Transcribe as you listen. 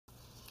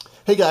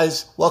Hey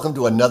guys, welcome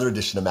to another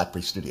edition of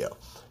MacBrief Studio.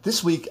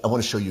 This week I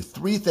want to show you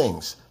 3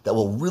 things that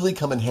will really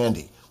come in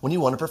handy when you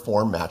want to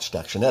perform matched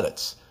action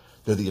edits.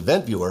 They're the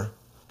event viewer,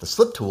 the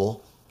slip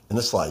tool, and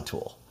the slide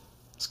tool.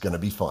 It's going to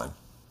be fun.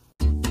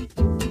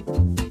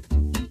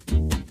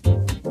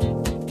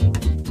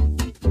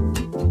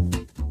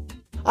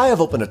 I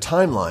have opened a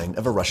timeline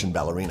of a Russian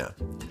ballerina.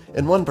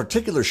 In one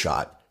particular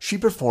shot, she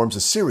performs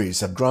a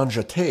series of grand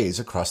jetés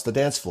across the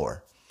dance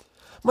floor.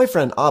 My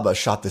friend Abba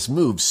shot this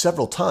move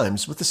several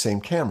times with the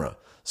same camera,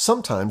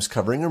 sometimes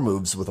covering her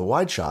moves with a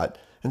wide shot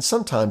and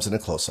sometimes in a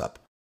close-up.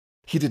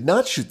 He did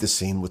not shoot this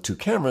scene with 2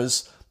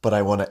 cameras, but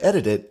I want to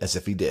edit it as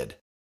if he did.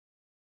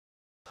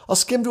 I'll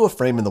skim to a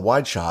frame in the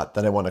wide shot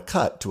that I want to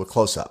cut to a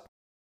close-up.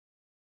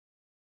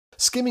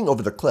 Skimming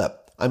over the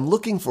clip, I'm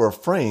looking for a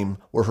frame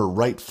where her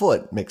right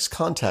foot makes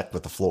contact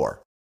with the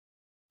floor.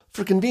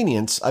 For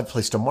convenience, I've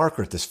placed a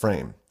marker at this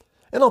frame,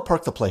 and I'll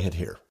park the playhead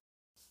here.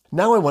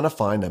 Now I want to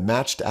find a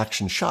matched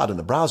action shot in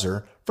the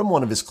browser from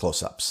one of his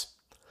close-ups.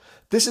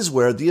 This is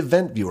where the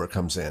event viewer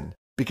comes in,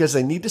 because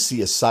I need to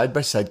see a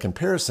side-by-side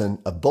comparison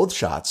of both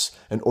shots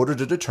in order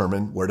to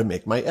determine where to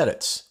make my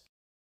edits.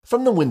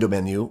 From the window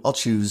menu, I'll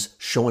choose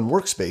Show in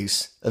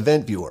Workspace,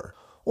 Event Viewer,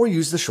 or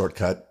use the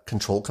shortcut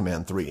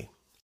Control-Command-3.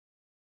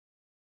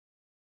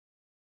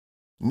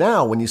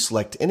 Now when you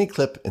select any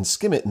clip and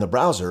skim it in the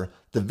browser,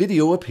 the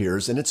video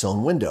appears in its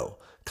own window,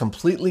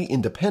 completely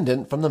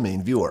independent from the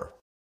main viewer.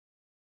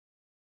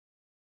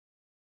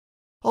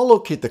 I'll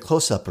locate the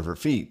close-up of her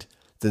feet,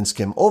 then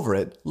skim over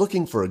it,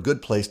 looking for a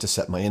good place to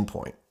set my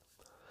endpoint.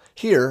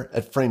 Here,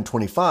 at frame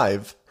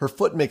 25, her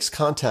foot makes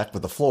contact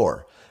with the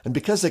floor, and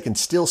because I can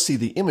still see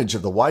the image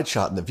of the wide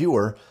shot in the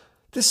viewer,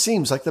 this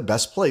seems like the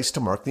best place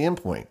to mark the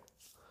endpoint.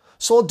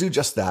 So I'll do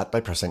just that by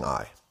pressing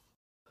I.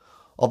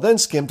 I'll then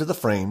skim to the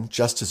frame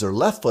just as her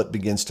left foot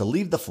begins to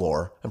leave the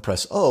floor and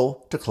press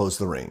O to close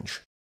the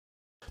range.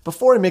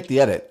 Before I make the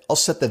edit, I'll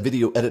set the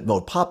Video Edit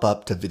Mode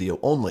pop-up to Video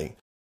Only,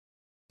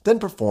 then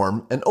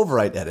perform an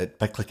override edit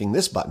by clicking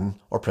this button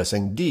or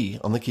pressing D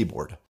on the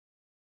keyboard.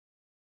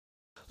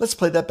 Let's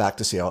play that back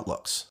to see how it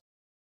looks.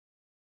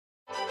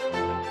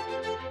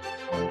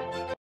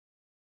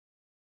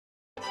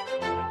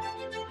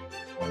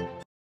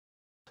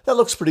 That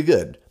looks pretty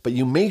good, but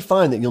you may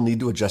find that you'll need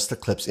to adjust the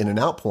clip's in and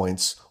out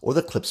points or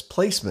the clip's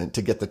placement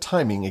to get the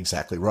timing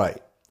exactly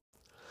right.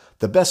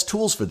 The best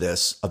tools for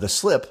this are the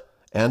slip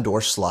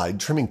and/or slide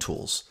trimming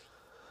tools.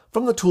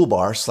 From the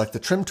toolbar, select the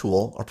Trim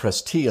tool or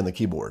press T on the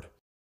keyboard.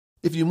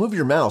 If you move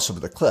your mouse over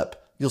the clip,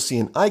 you'll see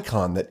an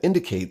icon that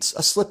indicates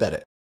a slip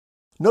edit.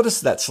 Notice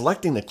that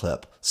selecting the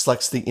clip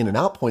selects the in and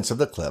out points of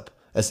the clip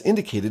as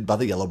indicated by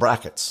the yellow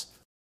brackets.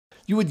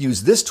 You would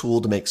use this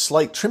tool to make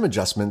slight trim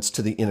adjustments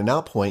to the in and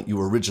out point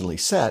you originally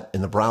set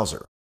in the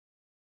browser.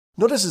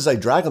 Notice as I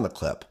drag on the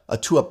clip, a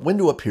 2-up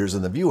window appears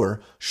in the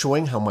viewer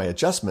showing how my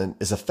adjustment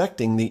is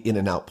affecting the in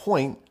and out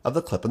point of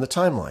the clip in the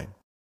timeline.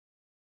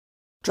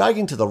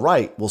 Dragging to the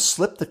right will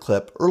slip the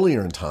clip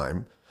earlier in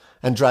time,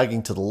 and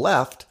dragging to the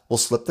left will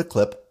slip the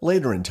clip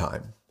later in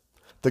time.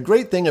 The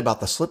great thing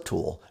about the slip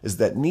tool is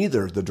that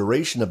neither the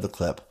duration of the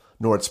clip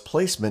nor its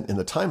placement in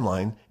the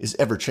timeline is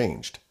ever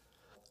changed.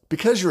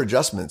 Because your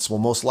adjustments will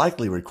most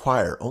likely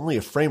require only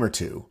a frame or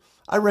 2,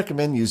 I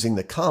recommend using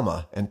the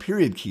comma and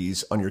period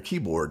keys on your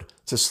keyboard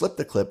to slip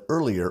the clip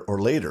earlier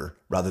or later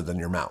rather than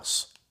your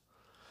mouse.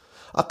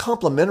 A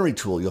complementary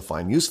tool you'll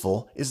find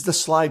useful is the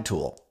slide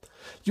tool.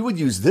 You would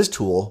use this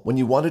tool when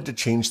you wanted to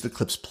change the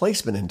clip's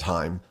placement in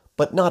time,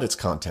 but not its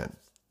content.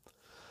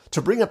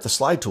 To bring up the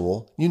slide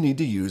tool, you need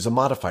to use a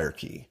modifier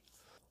key.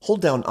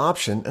 Hold down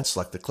Option and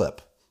select the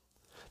clip.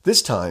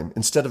 This time,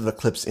 instead of the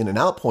clip's in and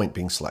out point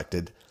being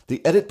selected,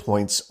 the edit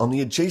points on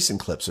the adjacent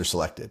clips are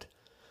selected.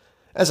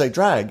 As I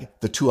drag,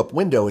 the 2-up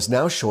window is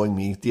now showing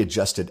me the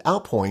adjusted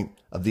out point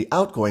of the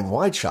outgoing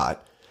wide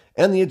shot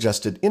and the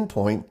adjusted in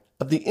point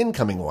of the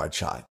incoming wide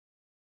shot.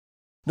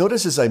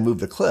 Notice as I move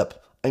the clip,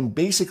 I'm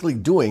basically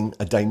doing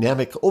a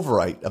dynamic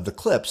overwrite of the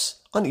clips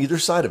on either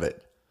side of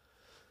it.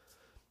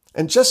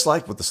 And just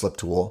like with the slip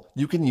tool,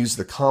 you can use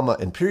the comma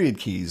and period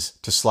keys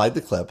to slide the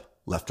clip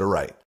left or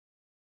right.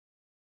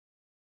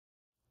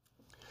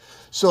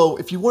 So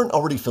if you weren't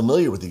already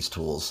familiar with these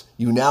tools,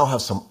 you now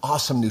have some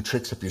awesome new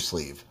tricks up your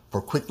sleeve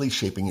for quickly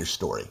shaping your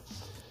story.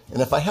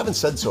 And if I haven't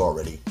said so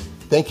already,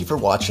 thank you for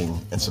watching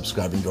and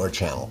subscribing to our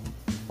channel.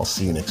 I'll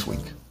see you next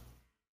week.